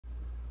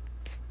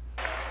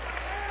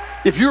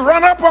If you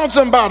run up on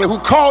somebody who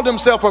called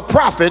himself a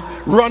prophet,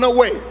 run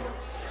away.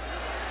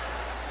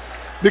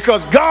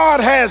 Because God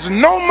has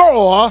no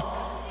more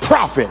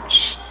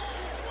prophets.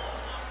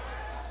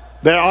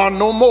 There are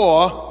no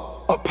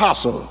more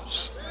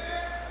apostles.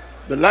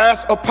 The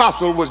last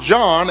apostle was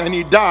John, and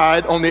he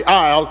died on the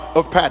Isle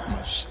of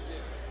Patmos.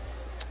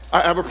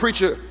 I have a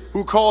preacher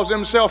who calls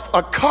himself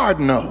a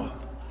cardinal.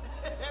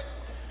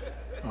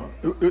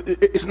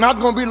 It's not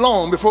going to be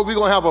long before we're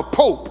going to have a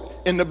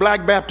pope in the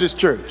Black Baptist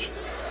Church.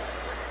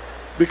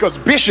 Because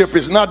bishop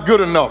is not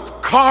good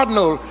enough.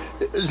 Cardinal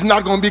is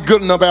not going to be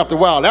good enough after a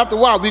while. After a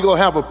while, we're going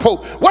to have a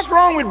pope. What's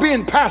wrong with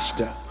being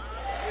pastor?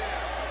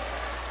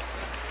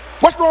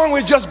 What's wrong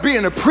with just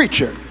being a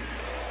preacher?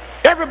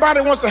 Everybody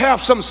wants to have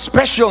some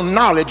special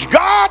knowledge.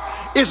 God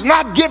is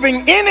not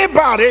giving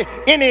anybody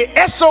any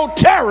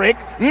esoteric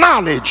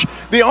knowledge.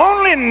 The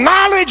only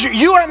knowledge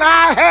you and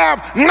I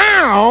have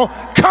now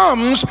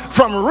comes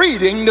from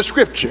reading the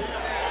scripture.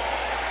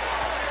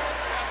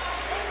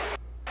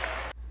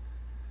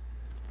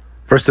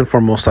 First and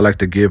foremost, I'd like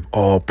to give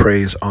all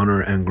praise,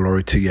 honor, and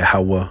glory to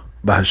Yahweh,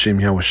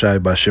 Bahashim Yahushai,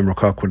 Bahashim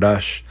Rakah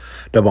Kodash.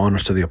 Double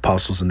honors to the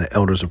apostles and the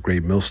elders of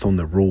Great Millstone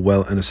that rule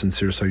well, and a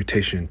sincere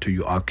salutation to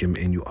you Akim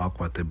and you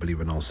Akwat that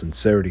believe in all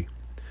sincerity.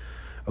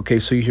 Okay,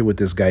 so you hear what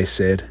this guy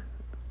said.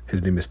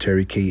 His name is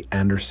Terry K.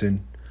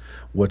 Anderson.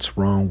 What's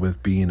wrong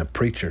with being a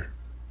preacher?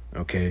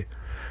 Okay,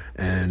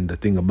 and the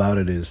thing about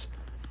it is,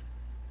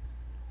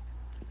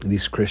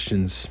 these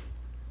Christians,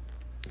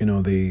 you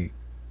know, they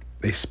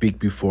speak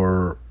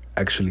before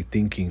actually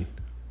thinking,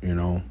 you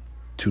know,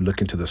 to look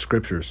into the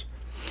scriptures.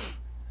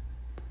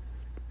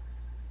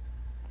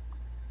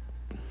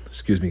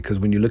 Excuse me, because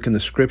when you look in the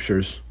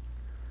scriptures,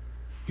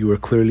 you will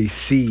clearly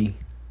see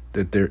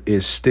that there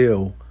is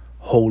still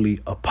holy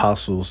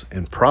apostles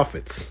and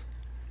prophets.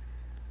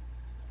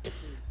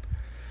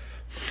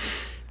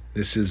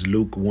 This is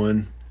Luke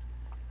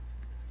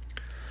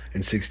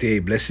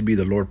 1:68. Blessed be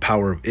the Lord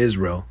power of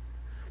Israel,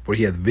 for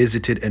he hath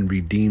visited and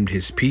redeemed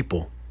his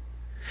people,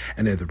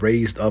 and hath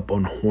raised up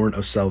an horn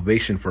of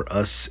salvation for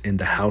us in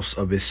the house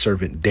of his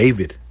servant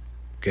David.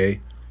 Okay,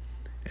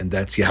 and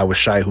that's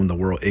Yahushai, whom the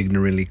world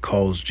ignorantly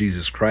calls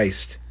Jesus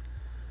Christ.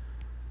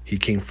 He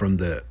came from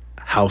the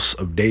house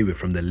of David,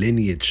 from the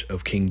lineage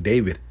of King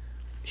David.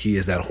 He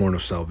is that horn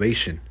of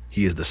salvation.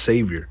 He is the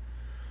Savior.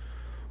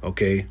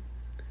 Okay,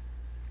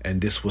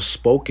 and this was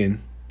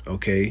spoken,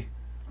 okay,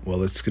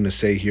 well, it's going to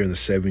say here in the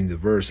 70th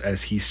verse,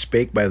 as he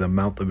spake by the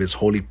mouth of his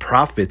holy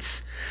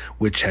prophets,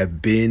 which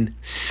have been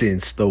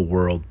since the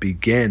world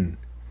began.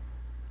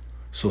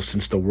 So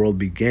since the world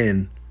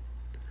began,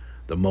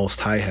 the Most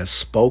High has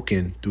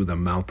spoken through the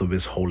mouth of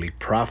his holy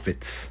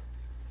prophets.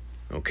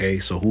 Okay,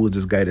 so who is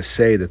this guy to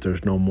say that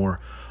there's no more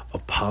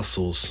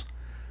apostles,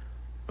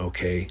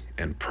 okay,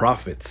 and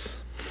prophets?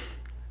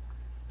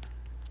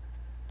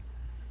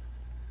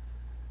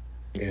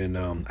 And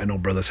I know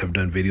brothers have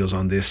done videos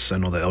on this. I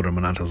know the elder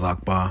Manata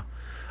Zakba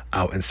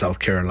out in South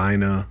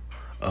Carolina,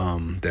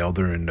 the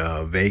elder in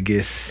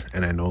Vegas,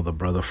 and I know the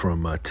brother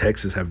from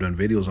Texas have done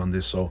videos on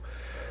this. So,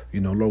 you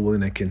know, Lord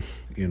willing, I can,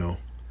 you know,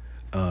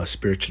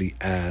 spiritually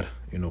add,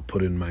 you know,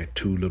 put in my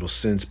 2 little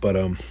cents. But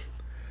I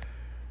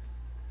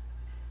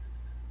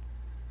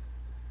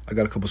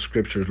got a couple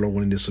scriptures, Lord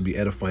willing, this will be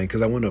edifying,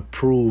 because I want to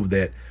prove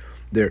that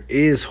there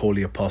is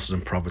holy apostles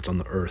and prophets on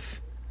the earth,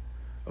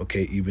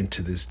 okay, even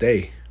to this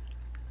day.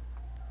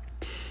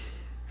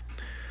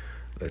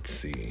 Let's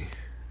see.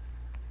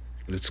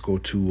 Let's go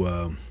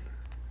to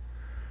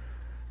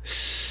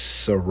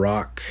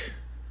Sirach.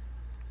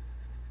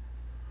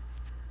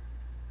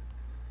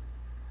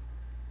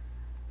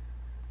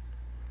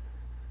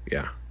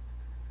 Yeah,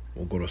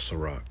 we'll go to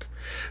Sirach.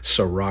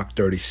 Sirach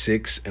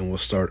 36, and we'll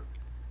start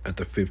at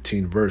the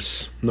 15th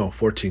verse. No,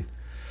 14.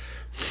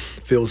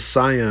 Fill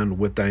Zion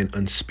with thine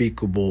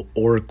unspeakable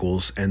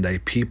oracles, and thy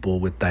people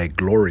with thy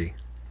glory.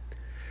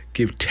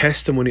 Give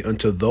testimony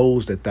unto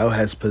those that thou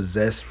hast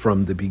possessed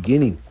from the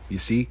beginning. You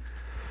see?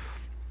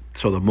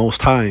 So the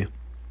Most High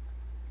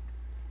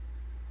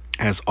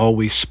has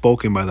always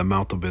spoken by the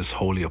mouth of his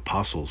holy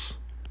apostles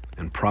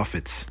and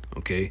prophets.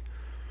 Okay?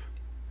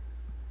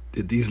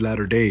 These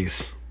latter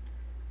days,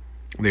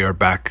 they are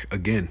back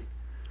again.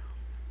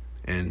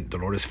 And the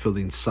Lord is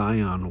filling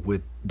Zion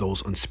with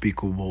those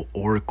unspeakable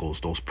oracles,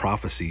 those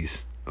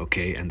prophecies.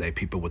 Okay? And thy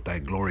people with thy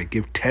glory.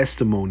 Give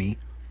testimony.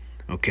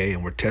 Okay,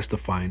 and we're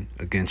testifying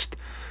against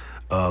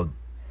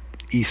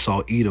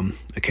Esau, Edom,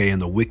 okay,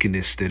 and the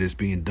wickedness that is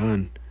being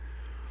done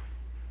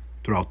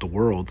throughout the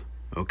world.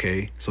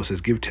 Okay, so it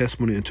says, give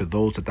testimony unto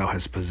those that thou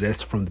hast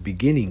possessed from the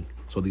beginning.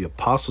 So the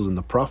apostles and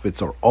the prophets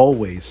have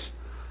always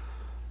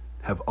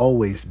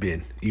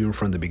been, even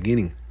from the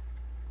beginning,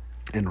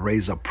 and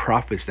raise up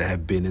prophets that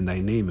have been in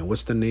thy name. And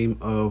what's the name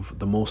of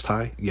the Most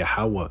High?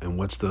 Yahweh. And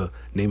what's the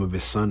name of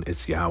his son?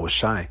 It's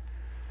Yahushai.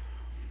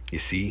 You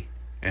see?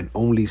 And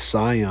only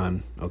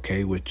Zion,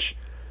 okay, which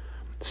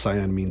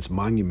Zion means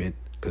monument,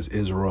 because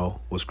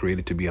Israel was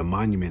created to be a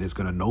monument, is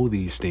going to know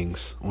these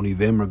things. Only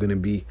them are going to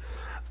be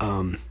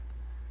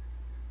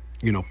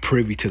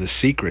privy to the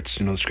secrets.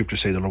 The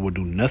scriptures say the Lord will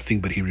do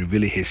nothing, but he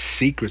revealed his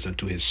secrets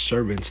unto his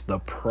servants, the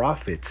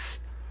prophets.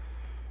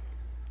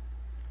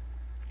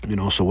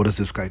 So what is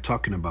this guy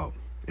talking about?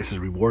 It says,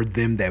 reward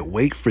them that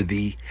wait for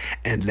thee,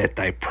 and let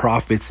thy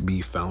prophets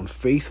be found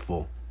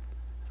faithful.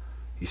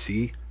 You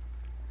see?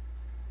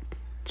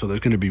 So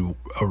there's going to be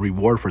a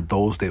reward for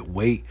those that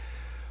wait,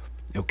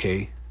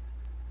 okay,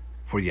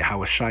 for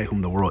Yahushua,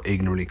 whom the world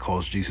ignorantly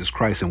calls Jesus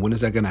Christ. And when is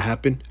that going to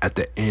happen? At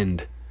the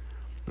end.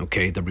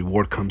 Okay, the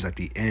reward comes at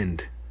the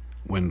end.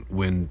 When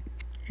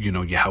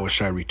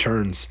Yahushua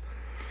returns,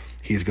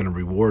 he's going to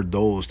reward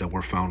those that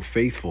were found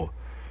faithful.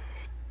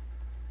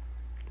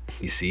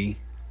 You see,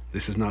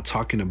 this is not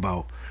talking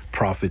about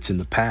prophets in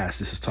the past.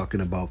 This is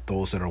talking about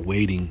those that are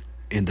waiting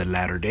in the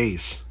latter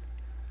days.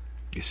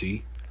 You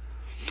see?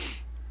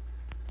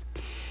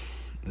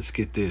 Let's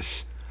get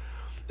this.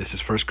 This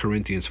is 1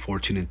 Corinthians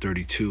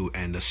 14:32.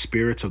 And the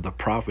spirits of the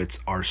prophets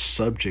are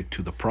subject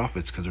to the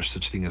prophets, because there's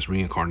such thing as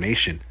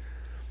reincarnation.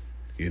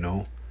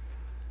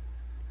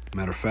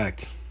 Matter of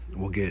fact,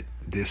 we'll get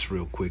this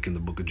real quick in the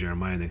book of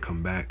Jeremiah and then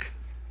come back.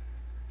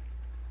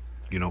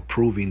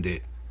 Proving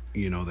that,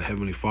 the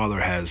Heavenly Father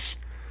has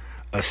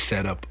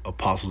set up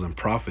apostles and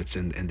prophets,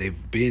 and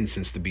they've been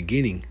since the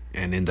beginning.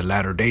 And in the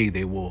latter day,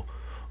 they will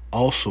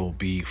also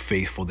be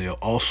faithful. They'll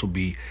also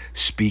be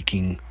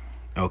speaking,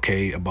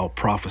 okay, about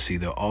prophecy.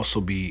 They'll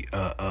also be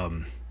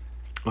on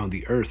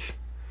the earth.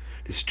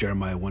 This is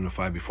Jeremiah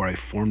 1:5. Before I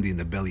formed thee in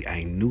the belly,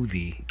 I knew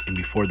thee, and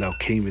before thou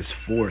camest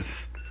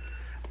forth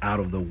out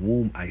of the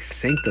womb, I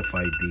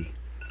sanctified thee,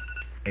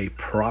 a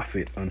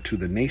prophet unto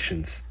the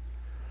nations.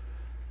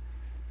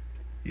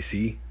 You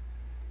see?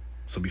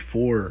 So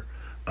before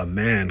a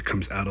man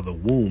comes out of the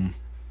womb,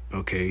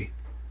 okay,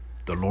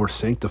 the Lord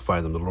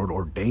sanctified him. The Lord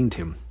ordained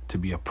him to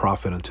be a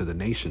prophet unto the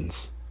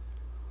nations.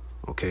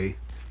 Okay?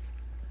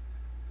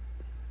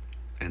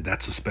 And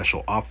that's a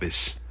special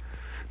office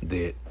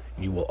that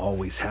you will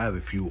always have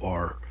if you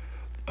are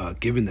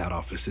given that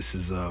office. This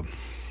is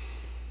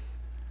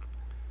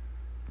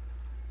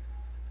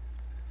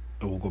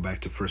we'll go back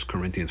to 1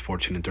 Corinthians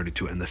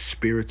 14:32. And the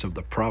spirits of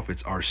the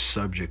prophets are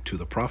subject to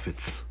the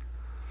prophets.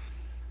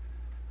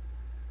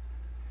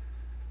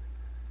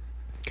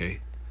 Okay?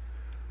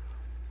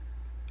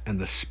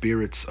 And the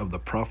spirits of the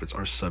prophets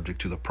are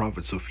subject to the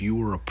prophets. So if you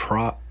were a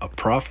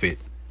prophet,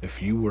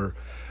 if you were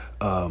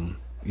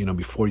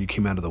before you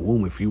came out of the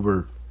womb, if you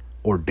were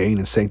ordained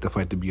and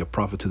sanctified to be a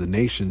prophet to the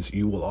nations,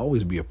 you will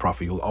always be a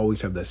prophet. You'll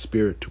always have that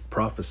spirit to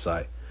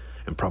prophesy.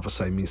 And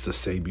prophesy means to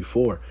say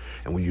before.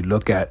 And when you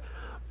look at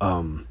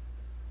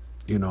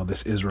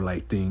this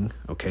Israelite thing,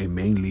 okay,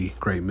 mainly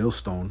Great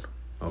Millstone,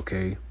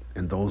 okay,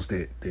 and those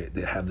that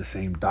have the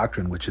same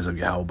doctrine, which is of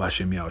Yahweh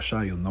Bashem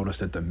Yahushua, you'll notice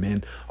that the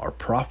men are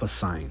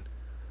prophesying.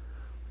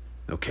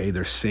 Okay,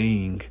 they're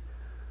saying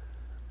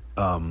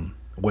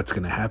what's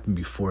going to happen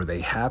before they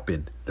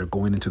happen. They're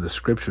going into the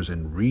scriptures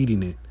and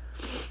reading it,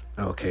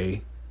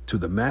 okay, to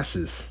the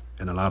masses.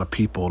 And a lot of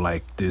people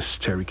like this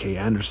Terry K.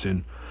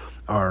 Anderson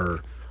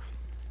are,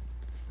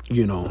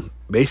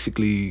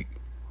 basically,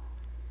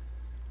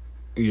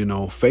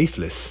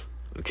 faithless.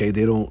 Okay,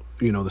 they don't,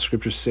 the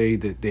scriptures say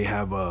that they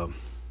have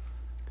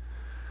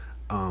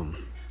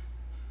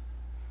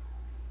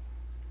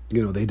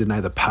they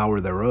deny the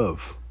power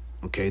thereof.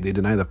 Okay, they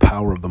deny the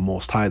power of the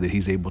Most High, that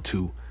he's able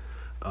to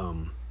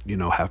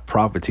have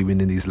prophets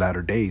even in these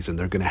latter days, and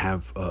they're going to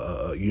have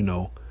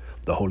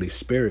the Holy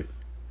Spirit,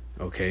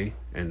 okay,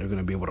 and they're going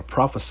to be able to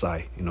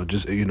prophesy,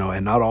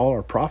 and not all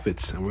are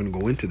prophets, and we're going to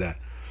go into that.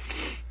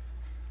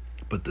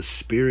 But the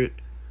spirit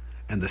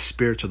and the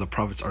spirits of the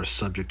prophets are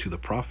subject to the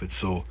prophets.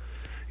 So,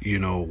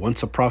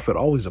 once a prophet,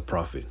 always a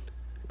prophet.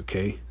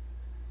 Okay,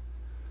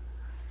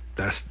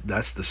 that's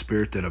the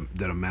spirit that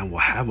a man will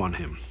have on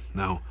him.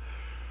 Now,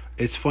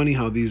 it's funny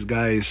how these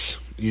guys,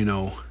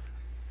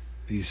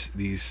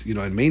 these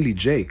and mainly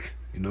Jake,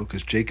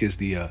 because Jake is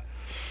the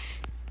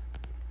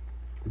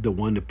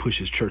one that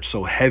pushes church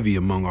so heavy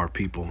among our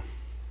people.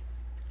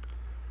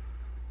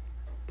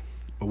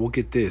 But we'll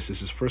get this.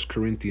 This is 1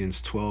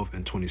 Corinthians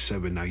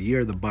 12:27. Now ye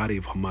are the body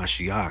of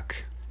Hamashiach,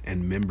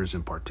 and members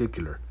in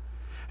particular.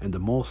 And the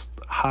Most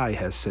High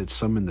has set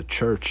some in the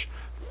church,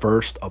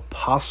 first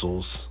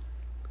apostles,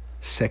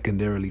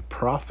 secondarily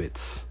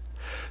prophets,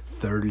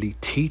 thirdly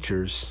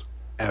teachers,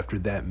 after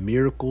that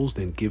miracles,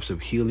 then gifts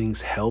of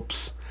healings,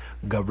 helps,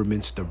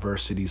 governments,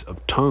 diversities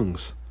of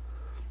tongues.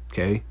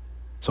 Okay,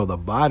 so the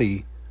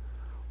body,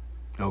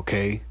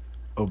 okay,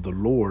 of the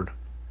Lord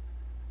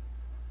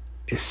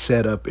is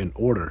set up in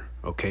order.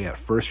 Okay, at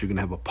first you're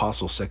gonna have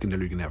apostles,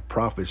 secondary you're gonna have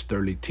prophets,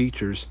 thirdly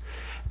teachers,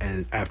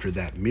 and after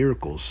that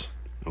miracles.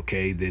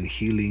 Okay, then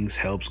healings,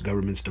 helps,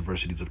 governments,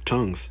 diversities of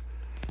tongues.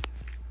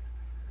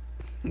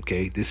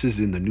 Okay, this is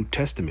in the New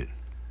Testament.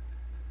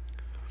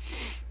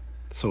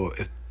 So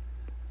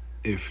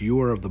if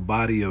you are of the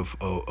body of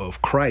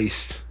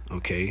Christ,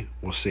 okay,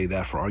 we'll say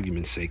that for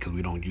argument's sake, because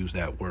we don't use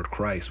that word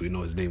Christ. We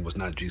know his name was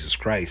not Jesus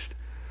Christ.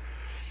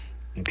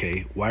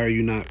 Okay, why are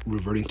you not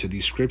reverting to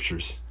these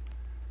scriptures?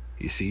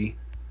 You see?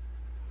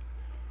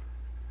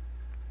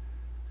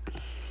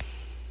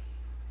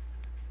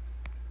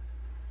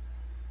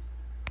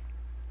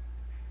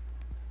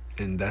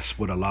 And that's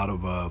what a lot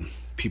of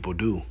people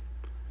do.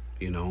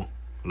 You know,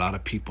 a lot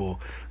of people,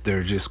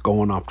 they're just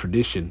going off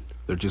tradition.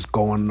 They're just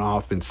going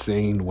off and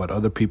saying what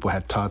other people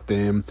had taught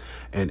them,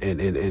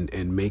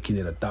 and making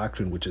it a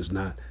doctrine which is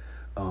not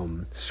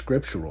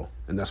scriptural.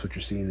 And that's what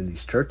you're seeing in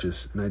these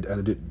churches. And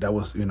I did, that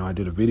was, I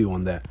did a video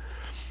on that,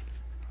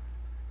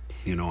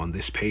 on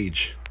this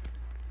page,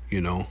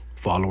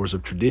 followers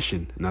of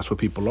tradition. And that's what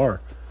people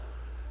are.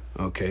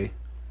 Okay.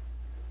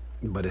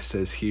 But it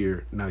says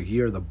here, now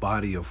ye are the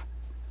body of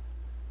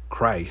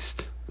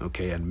Christ,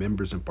 okay, and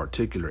members in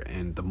particular.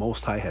 And the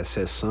Most High has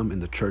set some in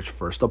the church,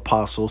 first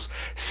apostles,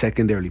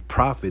 secondarily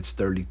prophets,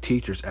 thirdly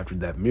teachers, after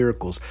that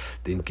miracles,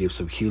 then gifts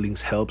of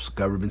healings, helps,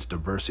 governments,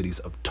 diversities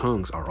of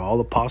tongues. Are all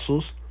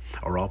apostles?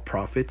 Are all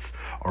prophets?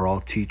 Are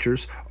all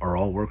teachers? Are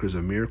all workers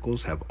of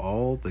miracles? Have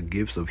all the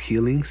gifts of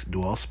healings?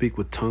 Do all speak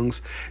with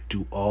tongues?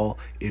 Do all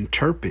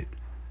interpret?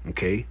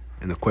 Okay,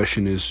 and the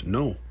question is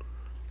no,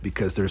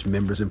 because there's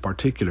members in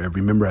particular.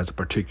 Every member has a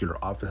particular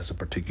office, has a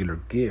particular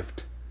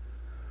gift.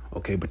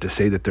 Okay, but to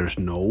say that there's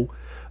no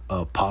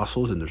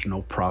apostles and there's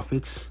no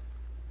prophets,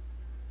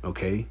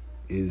 okay,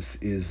 is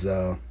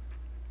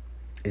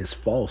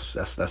false.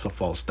 That's a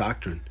false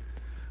doctrine.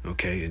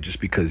 Okay, and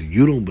just because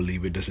you don't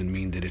believe it doesn't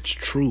mean that it's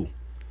true.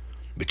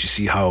 But you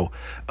see how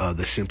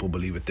the simple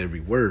believeth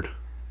every word.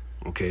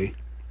 Okay,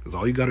 because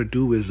all you got to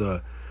do is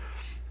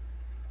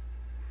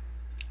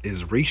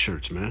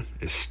research, man.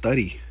 Is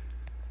study.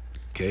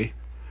 Okay.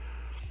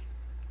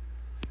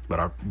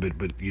 But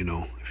if you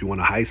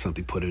want to hide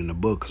something, put it in a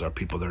book, because our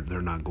people,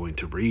 they're not going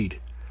to read.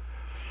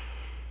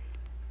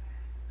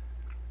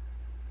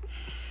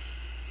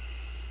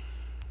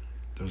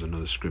 There's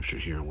another scripture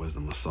here in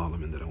Wisdom of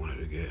Solomon that I wanted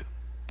to get.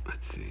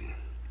 Let's see.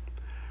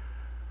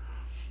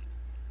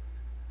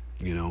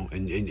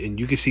 And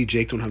you can see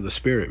Jake don't have the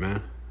Spirit,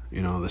 man.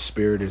 The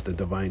Spirit is the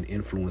divine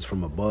influence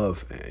from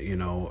above,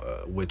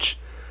 which,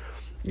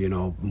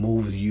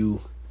 moves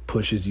you,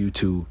 pushes you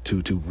to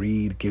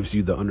read, gives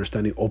you the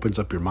understanding, opens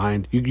up your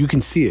mind. You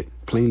can see it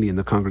plainly in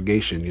the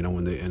congregation,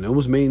 and it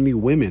was mainly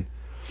women,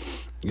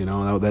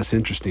 that's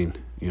interesting,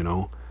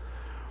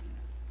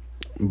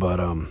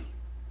 but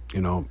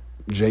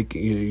Jake,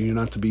 you're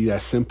not to be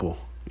that simple,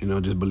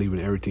 just believe in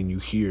everything you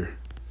hear.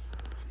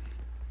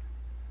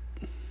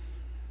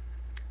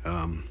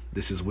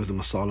 This is Wisdom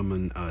of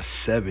Solomon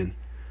 7,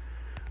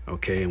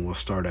 okay, and we'll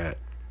start at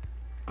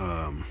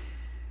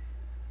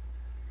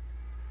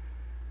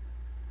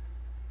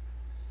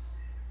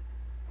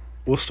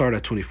We'll start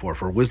at 24.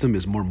 For wisdom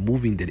is more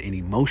moving than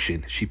any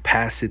motion. She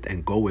passeth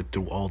and goeth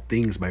through all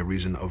things by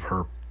reason of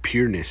her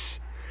pureness.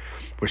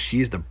 For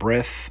she is the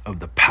breath of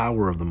the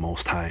power of the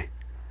Most High,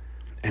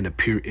 and a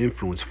pure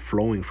influence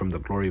flowing from the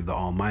glory of the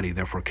Almighty.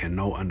 Therefore can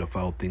no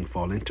undefiled thing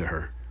fall into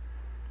her.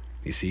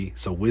 You see?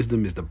 So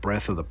wisdom is the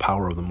breath of the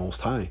power of the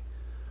Most High.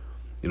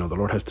 The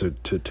Lord has to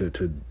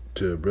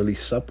really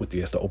sup with you.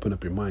 He has to open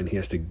up your mind. He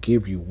has to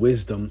give you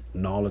wisdom,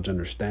 knowledge,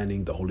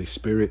 understanding, the Holy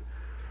Spirit.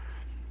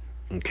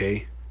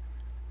 Okay?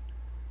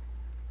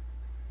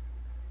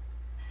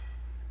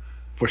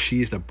 For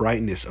she is the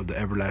brightness of the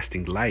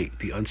everlasting light,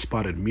 the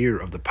unspotted mirror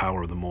of the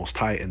power of the Most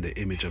High, and the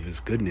image of his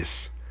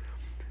goodness.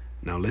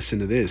 Now listen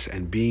to this.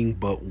 And being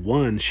but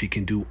one, she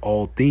can do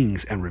all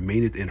things, and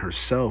remaineth in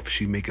herself.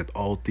 She maketh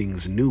all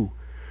things new.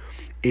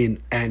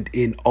 In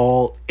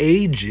all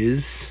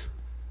ages,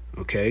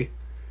 okay?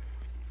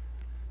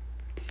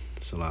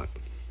 Salat.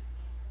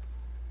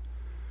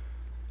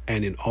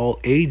 And in all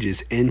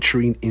ages,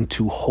 entering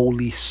into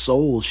holy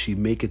souls, she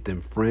maketh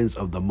them friends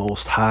of the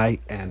Most High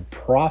and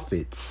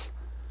prophets.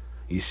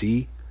 You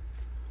see?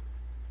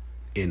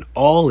 In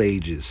all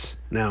ages.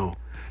 Now,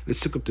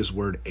 let's look up this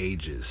word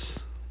ages.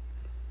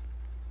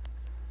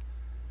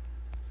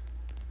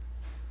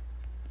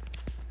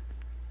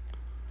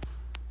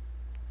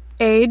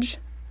 Age.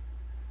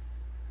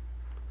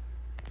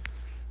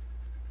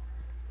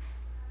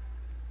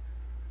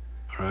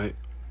 All right.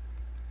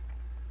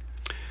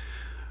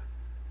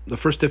 The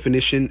first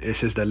definition, it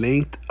says the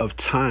length of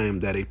time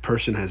that a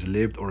person has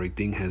lived or a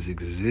thing has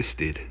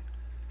existed.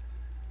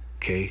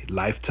 Okay,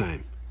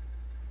 lifetime.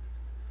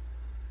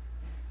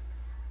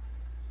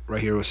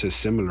 Right here it says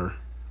similar,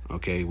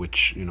 okay,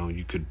 which,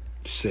 you could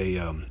say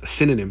a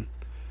synonym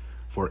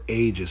for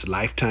age is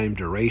lifetime,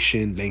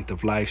 duration, length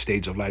of life,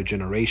 stage of life,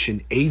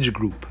 generation, age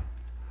group.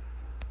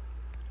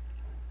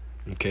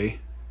 Okay.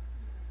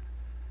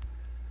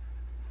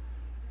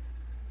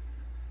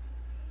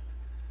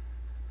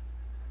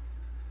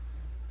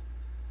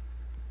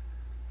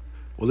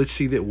 Well, let's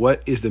see that.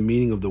 What is the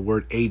meaning of the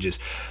word ages?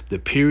 The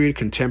period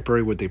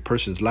contemporary with a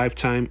person's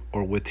lifetime,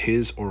 or with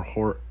his or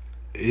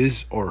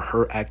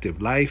her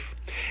active life.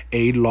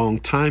 A long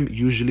time,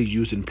 usually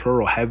used in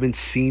plural. Haven't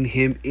seen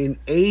him in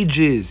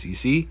ages. You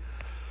see?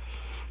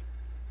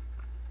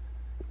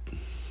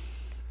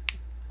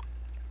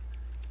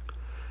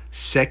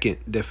 Second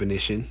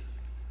definition,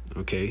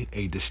 okay,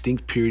 a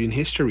distinct period in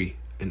history,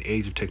 an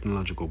age of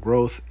technological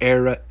growth,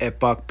 era,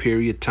 epoch,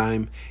 period,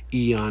 time,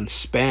 eon,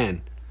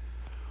 span.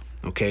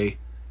 Okay,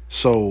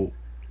 so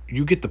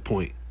you get the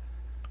point.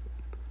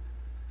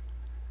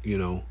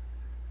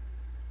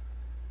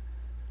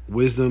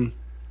 wisdom,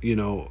 you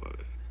know,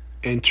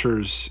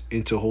 enters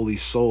into holy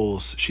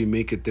souls, she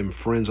maketh them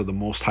friends of the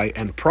Most High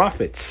and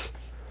prophets.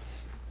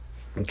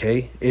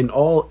 Okay, in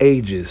all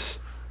ages.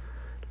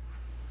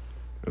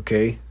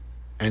 Okay,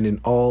 and in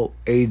all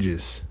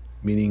ages,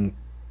 meaning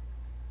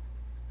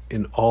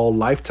in all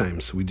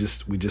lifetimes. We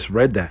just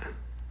read that.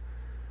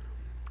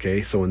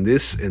 Okay, so in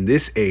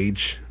this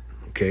age,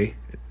 okay,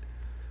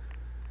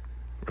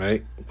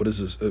 right? What does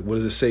this? What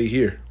does it say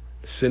here?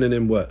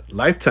 Synonym what?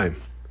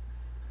 Lifetime.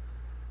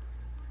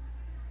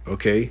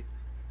 Okay.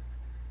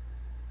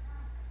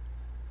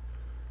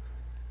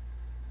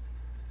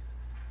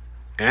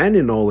 And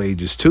in all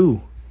ages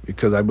too,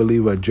 because I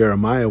believe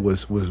Jeremiah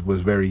was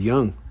very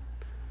young.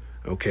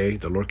 Okay,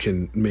 the Lord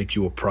can make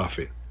you a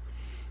prophet.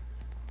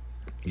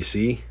 You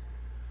see?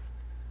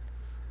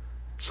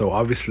 So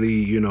obviously,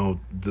 you know,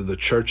 the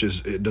church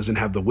it doesn't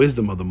have the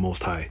wisdom of the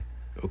Most High.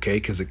 Okay,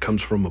 because it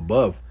comes from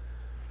above.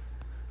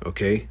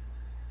 Okay.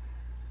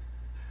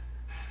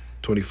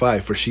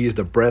 25, for she is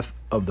the breath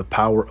of the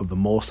power of the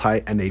Most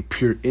High and a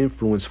pure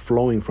influence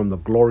flowing from the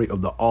glory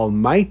of the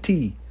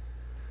Almighty.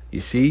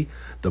 You see,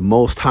 the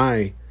Most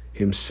High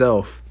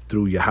himself,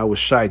 through Yahweh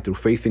Shai, through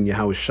faith in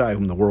Yahweh Shai,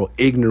 whom the world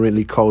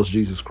ignorantly calls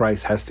Jesus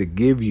Christ, has to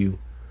give you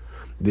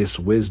this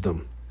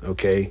wisdom,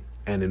 okay?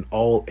 And in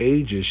all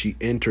ages, she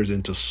enters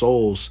into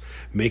souls,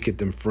 maketh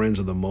them friends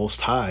of the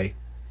Most High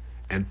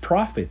and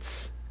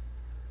prophets,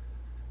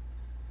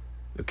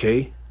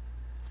 okay?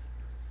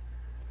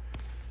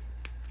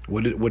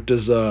 What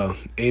does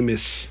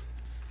Amos,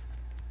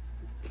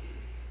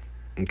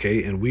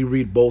 okay? And we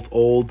read both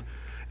Old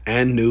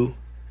and New,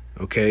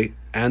 okay,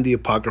 and the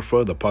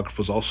Apocrypha. The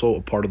Apocrypha is also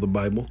a part of the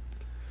Bible.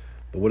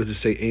 But what does it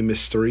say?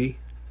 Amos 3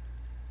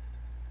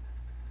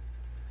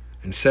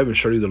 and 7.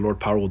 Surely the Lord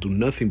power will do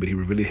nothing, but he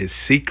revealed his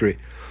secret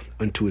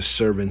unto his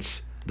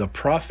servants, the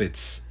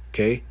prophets.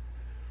 Okay.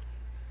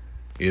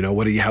 You know,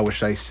 what did Yahweh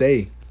Shai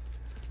say?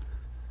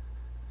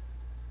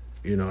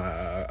 You know,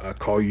 I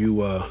call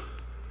you,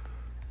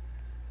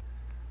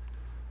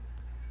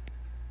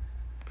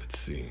 let's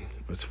see.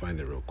 Let's find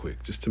it real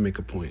quick, just to make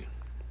a point.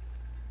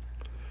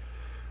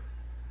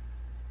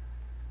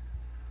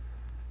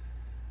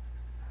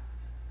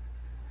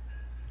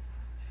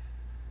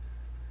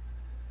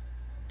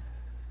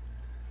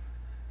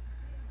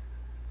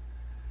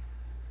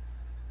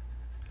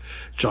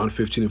 John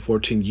 15 and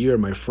 14, ye are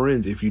my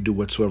friends if you do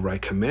whatsoever I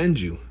command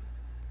you.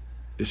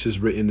 This is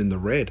written in the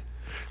red.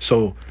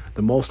 So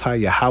the Most High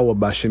Yahweh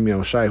Bashem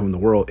Yahushai, whom the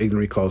world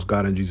ignorantly calls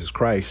God and Jesus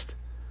Christ,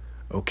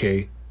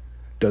 okay,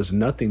 does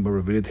nothing but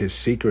reveal his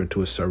secret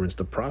to his servants,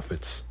 the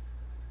prophets.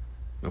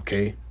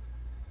 Okay.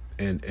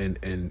 And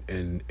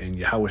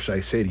Yahweh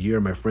Shai said, ye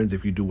are my friends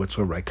if you do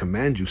whatsoever I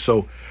command you.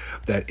 So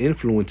that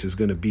influence is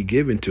going to be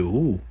given to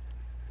who?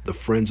 The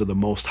friends of the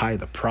Most High,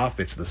 the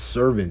prophets, the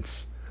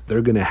servants.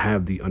 They're going to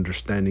have the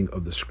understanding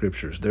of the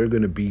scriptures. They're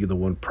going to be the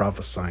one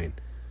prophesying.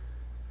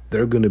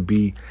 They're going to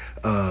be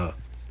the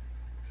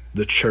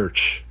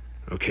church,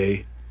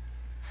 okay?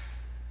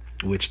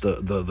 Which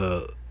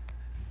the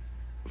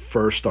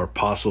first are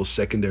apostles,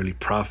 secondarily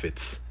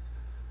prophets.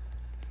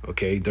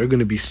 Okay, they're going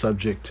to be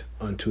subject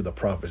unto the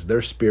prophets.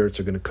 Their spirits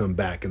are going to come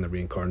back in the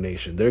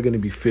reincarnation. They're going to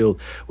be filled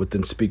with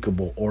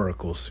unspeakable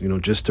oracles, you know,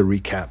 just to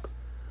recap,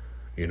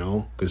 you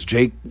know, because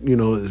Jake, you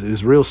know,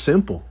 is real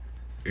simple,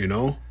 you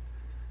know,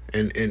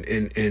 and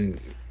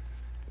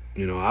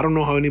you know, I don't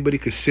know how anybody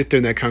could sit there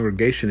in that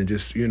congregation and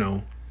just, you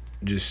know,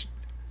 just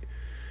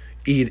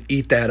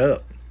eat that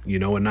up, you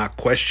know, and not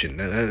question.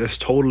 That's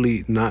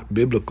totally not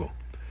biblical.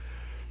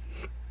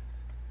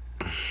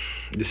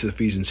 This is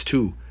Ephesians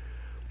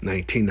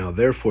 2:19. Now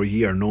therefore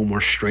ye are no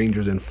more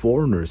strangers and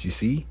foreigners. You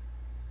see,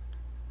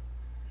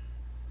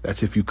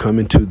 that's if you come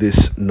into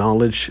this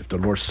knowledge, if the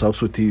Lord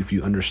sups with you, if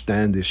you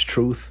understand this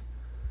truth,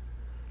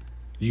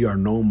 ye are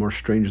no more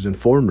strangers and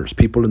foreigners.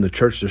 People in the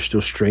church, they're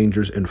still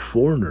strangers and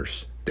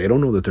foreigners. They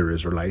don't know that they're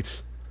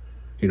Israelites.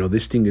 You know,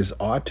 this thing is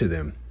odd to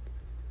them.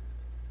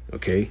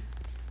 Okay,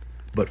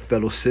 but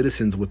fellow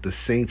citizens with the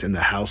saints in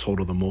the household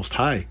of the Most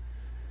High.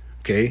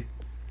 Okay,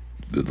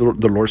 the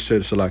Lord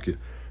said, Salakia,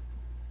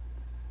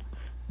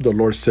 the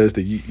Lord says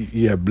that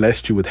ye have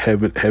blessed you with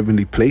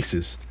heavenly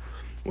places.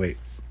 Wait.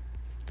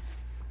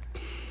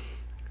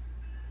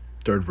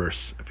 Third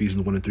verse,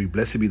 Ephesians 1 and 3.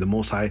 Blessed be the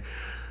Most High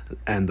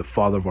and the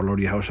Father of our Lord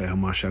Yahushua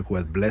HaMashiach, who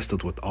hath blessed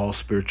us with all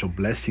spiritual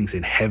blessings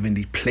in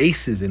heavenly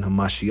places in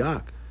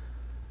Hamashiach.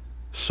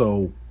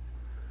 So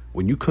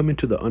when you come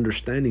into the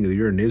understanding that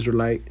you're an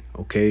Israelite,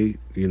 okay,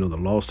 you know, the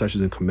law,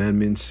 statutes, and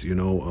commandments, you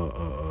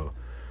know,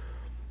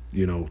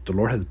 the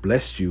Lord has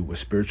blessed you with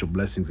spiritual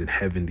blessings in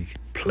heavenly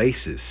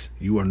places.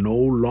 You are no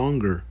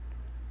longer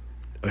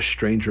a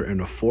stranger and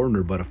a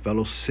foreigner, but a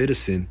fellow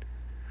citizen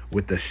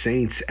with the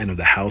saints and of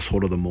the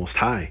household of the Most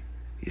High.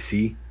 You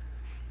see?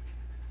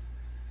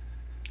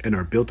 And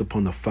are built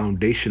upon the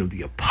foundation of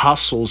the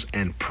apostles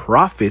and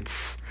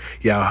prophets,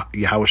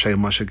 Yahweh Shai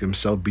HaMashiach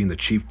himself being the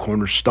chief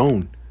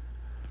cornerstone.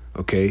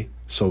 Okay,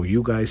 so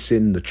you guys sit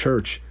in the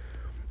church,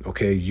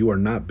 okay, you are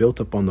not built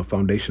upon the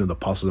foundation of the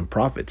apostles and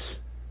prophets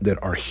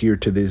that are here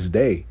to this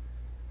day.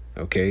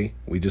 Okay,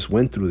 we just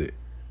went through it.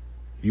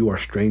 You are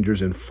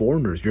strangers and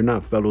foreigners. You're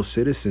not fellow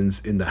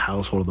citizens in the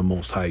household of the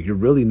Most High. You're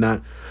really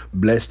not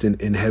blessed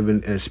in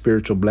heaven and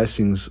spiritual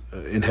blessings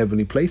in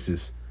heavenly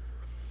places.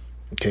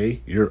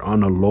 Okay, you're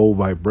on a low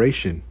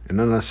vibration,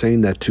 and I'm not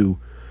saying that to,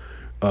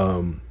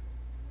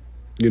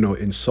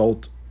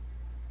 insult,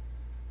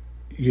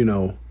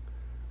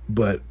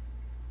 but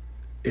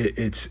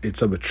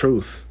it's of a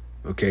truth.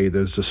 Okay,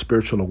 there's a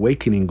spiritual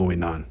awakening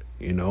going on.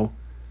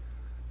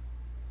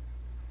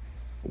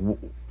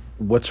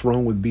 What's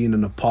wrong with being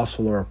an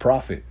apostle or a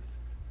prophet?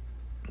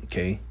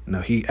 Okay,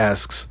 now he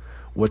asks,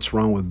 what's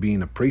wrong with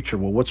being a preacher?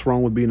 Well, what's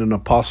wrong with being an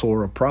apostle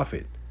or a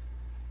prophet?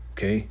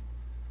 Okay,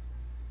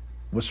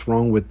 what's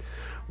wrong with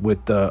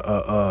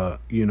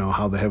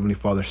how the Heavenly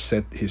Father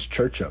set His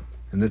church up?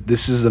 And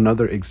this is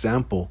another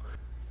example.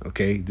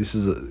 Okay, this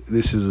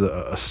is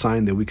a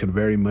sign that we could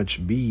very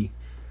much be,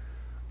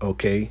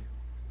 okay,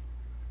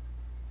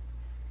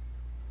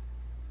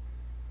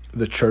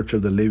 the church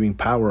of the living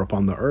power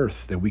upon the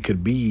earth, that we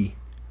could be,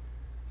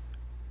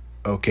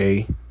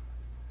 okay,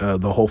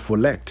 the hopeful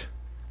elect,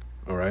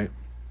 all right,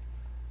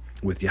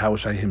 with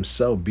Yahushua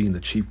himself being the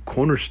chief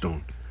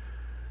cornerstone,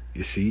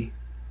 you see,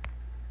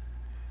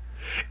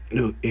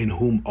 in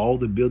whom all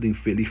the building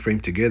fitly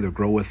framed together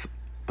groweth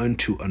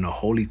unto an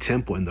holy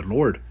temple in the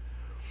Lord,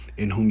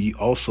 in whom ye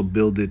also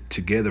builded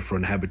together for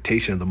an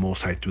habitation of the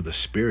Most High through the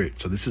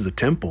Spirit. So this is a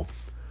temple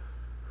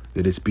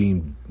that is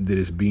being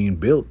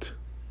built.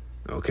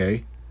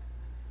 Okay,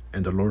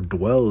 and the Lord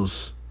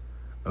dwells,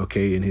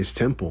 okay, in His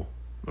temple.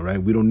 All right,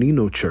 we don't need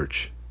no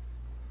church.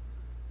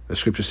 The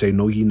scriptures say,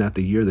 "Know ye not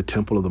the year, the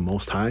temple of the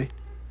Most High?"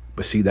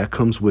 But see, that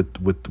comes with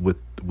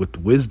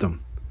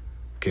wisdom.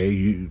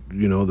 Okay,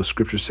 the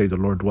scriptures say the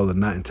Lord dwelleth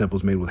not in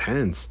temples made with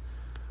hands,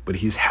 but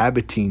He's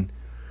habiting,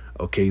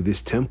 okay,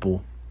 this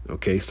temple,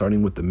 okay,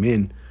 starting with the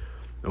men,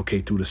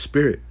 okay, through the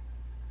Spirit.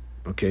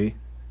 Okay,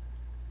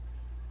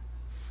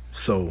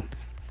 so.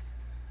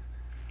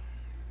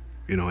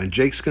 And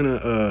Jake's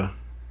gonna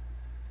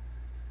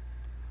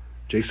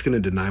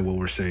deny what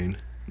we're saying.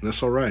 And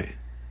that's all right.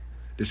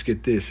 Just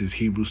get this, is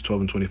Hebrews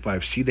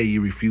 12:25. See that ye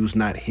refuse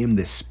not him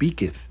that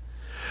speaketh.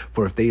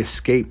 For if they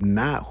escape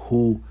not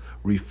who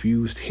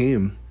refused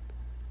him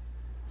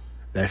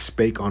that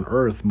spake on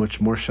earth, much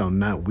more shall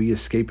not we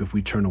escape if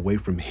we turn away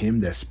from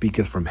him that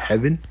speaketh from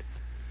heaven.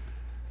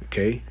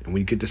 Okay, and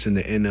we get this in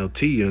the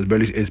NLT.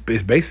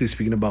 It's basically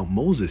speaking about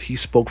Moses. He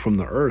spoke from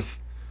the earth.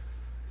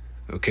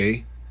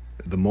 Okay.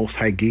 The Most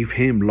High gave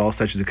him law,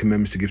 statutes, and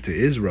commandments to give to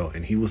Israel,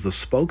 and he was the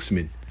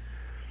spokesman.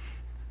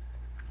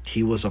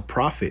 He was a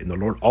prophet, and the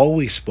Lord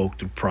always spoke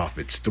through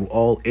prophets through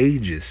all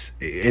ages.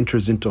 It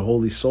enters into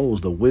holy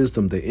souls, the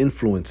wisdom, the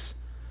influence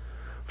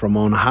from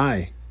on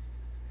high,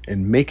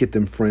 and maketh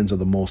them friends of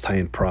the Most High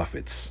and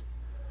prophets.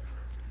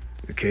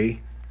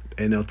 Okay,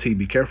 NLT,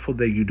 be careful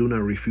that you do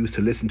not refuse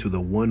to listen to the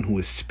one who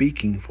is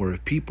speaking, for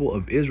if people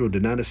of Israel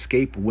did not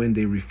escape when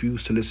they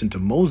refused to listen to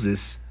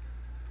Moses,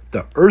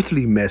 the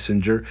earthly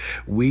messenger,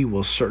 we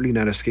will certainly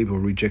not escape or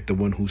reject the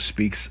one who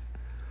speaks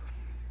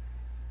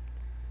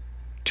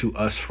to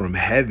us from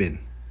heaven.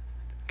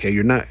 Okay,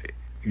 you're not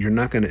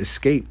going to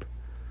escape.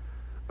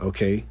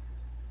 Okay,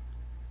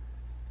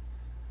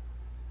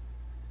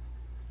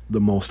 the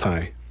Most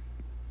High.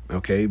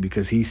 Okay,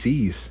 because He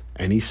sees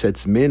and He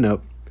sets men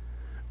up.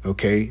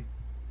 Okay,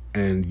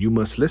 and you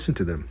must listen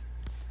to them.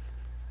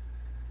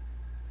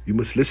 You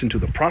must listen to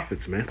the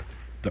prophets, man.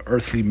 The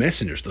earthly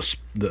messengers,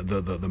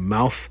 the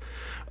mouth,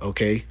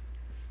 okay,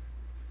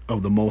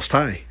 of the Most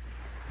High.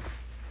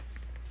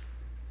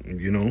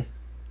 The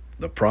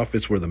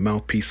prophets were the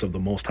mouthpiece of the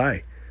Most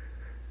High.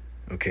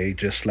 Okay,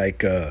 just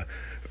like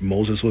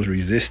Moses was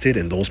resisted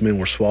and those men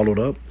were swallowed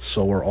up,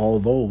 so are all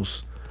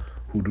those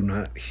who do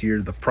not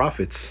hear the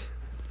prophets.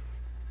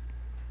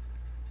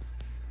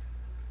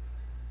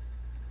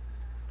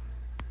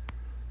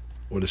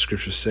 What does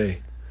Scripture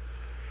say?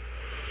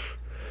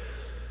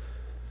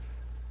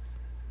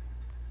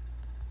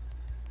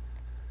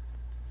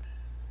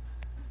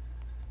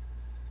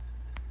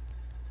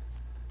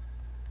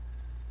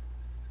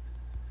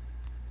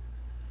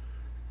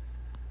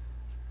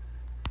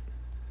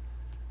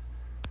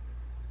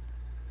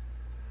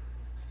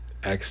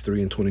 Acts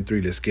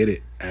 3:23. Let's get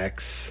it.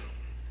 Acts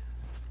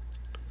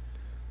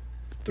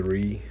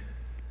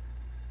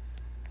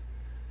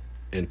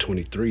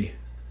 3:23.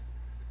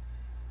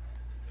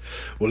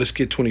 Well, let's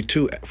get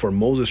 22. For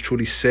Moses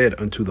truly said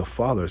unto the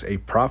fathers, a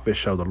prophet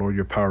shall the Lord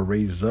your power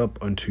raise up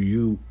unto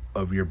you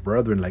of your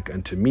brethren like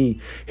unto me.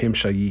 Him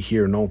shall ye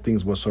hear in all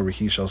things whatsoever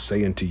he shall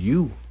say unto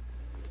you.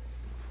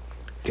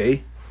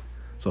 Okay,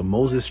 so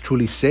Moses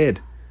truly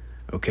said,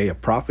 okay, a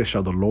prophet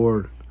shall the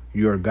Lord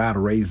your God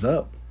raise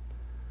up.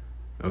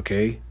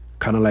 Okay,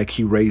 kind of like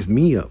He raised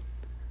me up.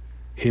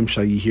 Him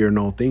shall ye hear in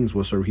all things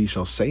whatsoever he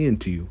shall say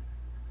unto you.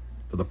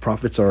 But the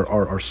prophets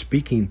are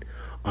speaking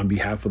on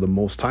behalf of the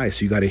Most High,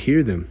 so you got to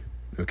hear them.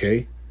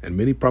 Okay, and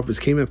many prophets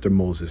came after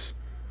Moses.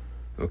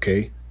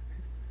 Okay,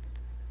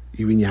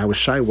 even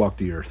Yahushua walked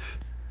the earth.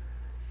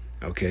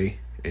 Okay,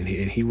 and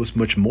he was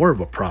much more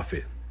of a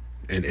prophet.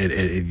 And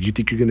you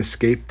think you're going to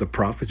escape the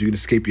prophets? You're going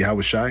to escape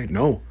Yahweh Shai?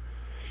 No.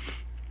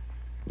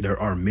 There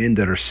are men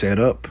that are set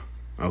up,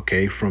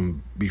 okay,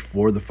 from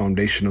before the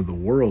foundation of the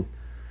world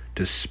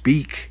to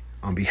speak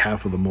on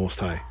behalf of the Most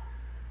High.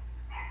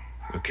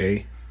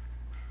 Okay?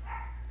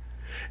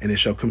 And it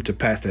shall come to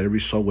pass that every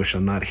soul which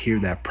shall not hear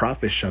that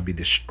prophet shall be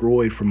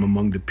destroyed from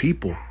among the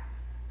people.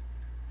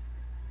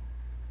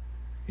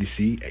 You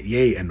see,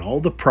 yea, and all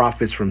the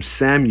prophets from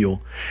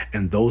Samuel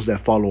and those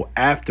that follow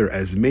after,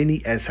 as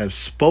many as have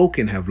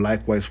spoken, have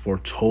likewise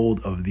foretold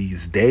of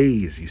these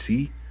days. You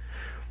see,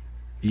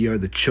 ye are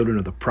the children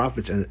of the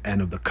prophets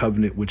and of the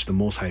covenant which the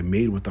Most High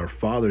made with our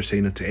fathers,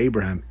 saying unto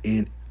Abraham,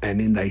 and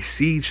in thy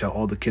seed shall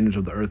all the kingdoms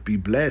of the earth be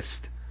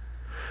blessed.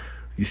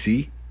 You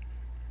see,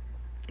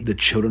 the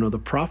children of the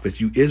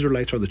prophets. You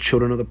Israelites are the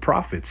children of the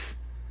prophets.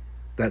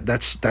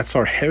 That's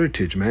our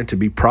heritage, man, to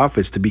be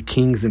prophets, to be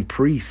kings and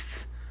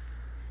priests.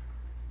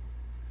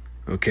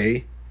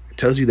 Okay, it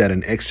tells you that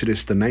in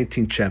Exodus, the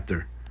 19th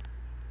chapter.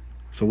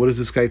 So what is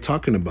this guy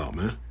talking about,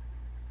 man?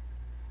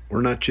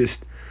 We're not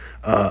just,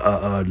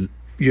 blindly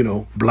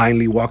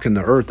walking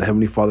the earth. The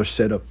Heavenly Father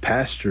set up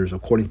pastures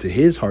according to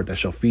his heart that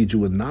shall feed you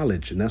with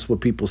knowledge. And that's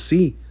what people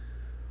see,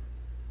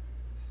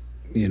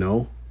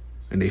 and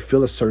they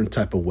feel a certain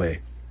type of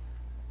way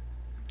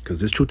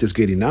because this truth is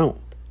getting out,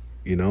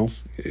 Geno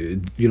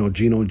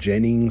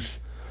Jennings,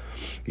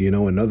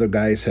 and other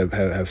guys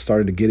have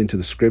started to get into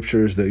the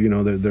scriptures that,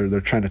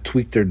 they're trying to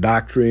tweak their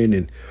doctrine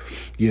and,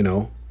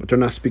 but they're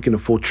not speaking the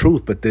full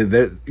truth. But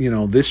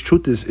this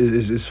truth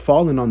is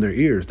falling on their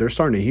ears. They're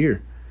starting to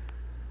hear.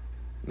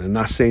 I'm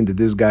not saying that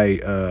this guy,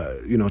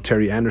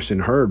 Terry Anderson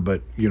heard,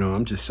 but,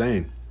 I'm just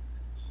saying.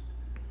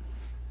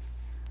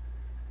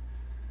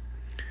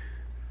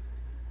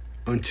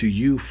 Unto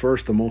you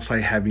first the Most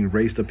High, having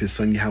raised up his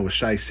son Yahweh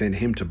Shai, sent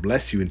him to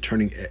bless you and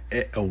turning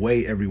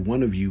away every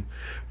one of you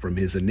from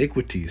his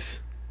iniquities.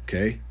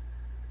 Okay,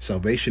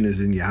 salvation is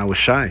in Yahweh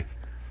Shai,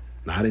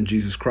 not in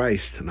Jesus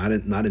Christ, not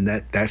in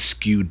that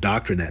skewed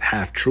doctrine, that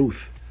half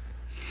truth.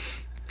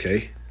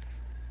 Okay,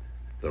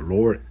 the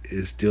Lord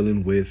is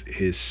dealing with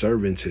his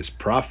servants, his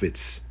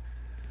prophets.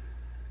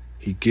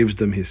 He gives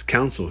them his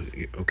counsel.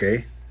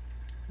 Okay,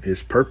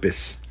 his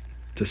purpose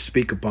to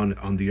speak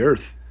on the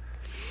earth.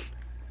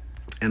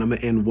 And I'm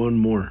going to end one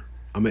more.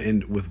 I'm going to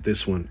end with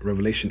this one.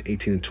 Revelation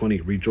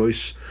 18:20.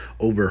 Rejoice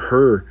over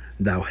her,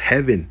 thou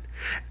heaven,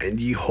 and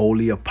ye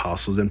holy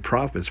apostles and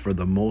prophets, for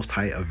the Most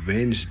High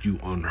avenged you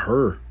on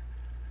her.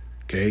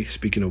 Okay,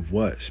 speaking of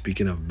what?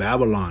 Speaking of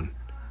Babylon.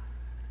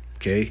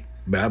 Okay,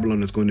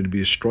 Babylon is going to be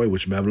destroyed,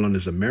 which Babylon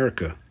is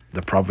America.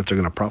 The prophets are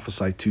going to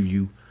prophesy to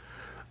you,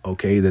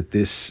 okay, that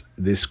this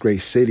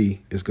great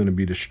city is going to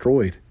be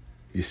destroyed.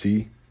 You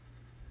see?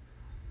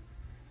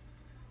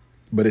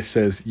 But it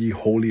says, ye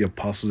holy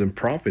apostles and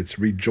prophets,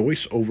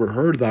 rejoice over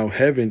her, thou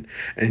heaven,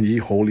 and ye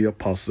holy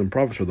apostles and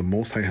prophets, for the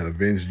Most High hath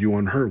avenged you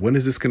on her. When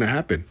is this going to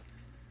happen?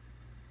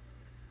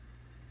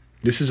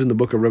 This is in the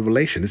book of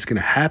Revelation. It's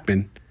going to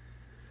happen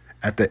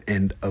at the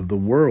end of the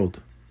world.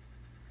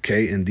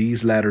 Okay, in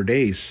these latter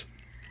days.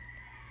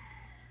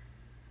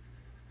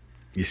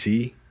 You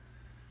see,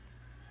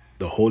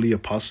 the holy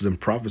apostles and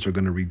prophets are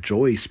going to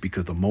rejoice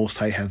because the Most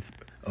High hath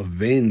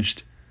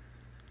avenged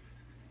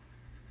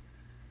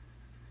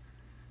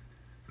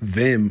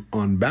them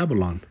on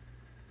Babylon.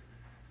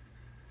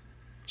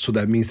 So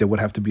that means there would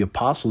have to be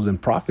apostles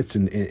and prophets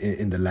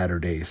in the latter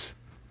days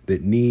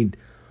that need,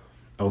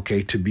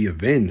 okay, to be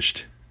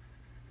avenged.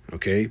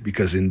 Okay,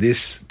 because in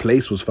this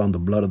place was found the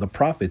blood of the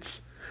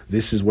prophets.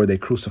 This is where they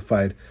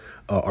crucified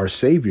our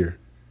Savior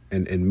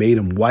and made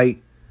him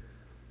white.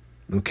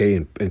 Okay,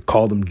 and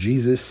called him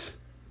Jesus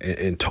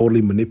and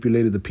totally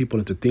manipulated the people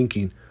into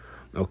thinking,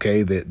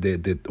 okay,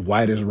 that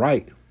white is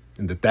right.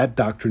 And that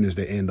doctrine is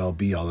the end all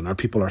be all. And our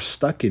people are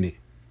stuck in it,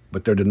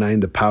 but they're denying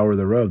the power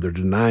thereof. They're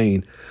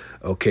denying,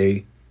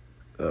 okay,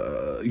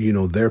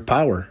 their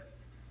power,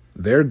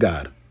 their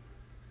God.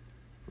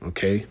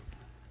 Okay.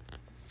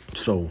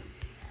 So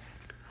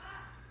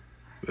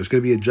there's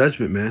going to be a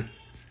judgment, man,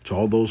 to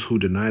all those who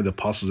deny the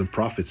apostles and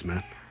prophets,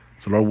 man.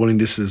 So Lord willing,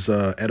 this is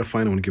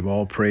edifying. I want to give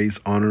all praise,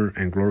 honor,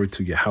 and glory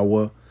to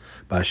Yahweh.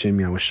 B'Hashem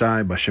Yahweh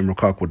Shai, B'Hashem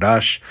Rokah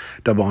Kodash.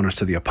 Double honors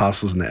to the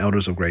apostles and the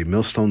elders of Great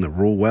Millstone that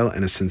rule well,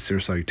 and a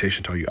sincere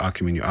salutation to all you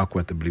Akim and you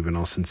Akwat that believe in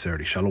all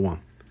sincerity. Shalom.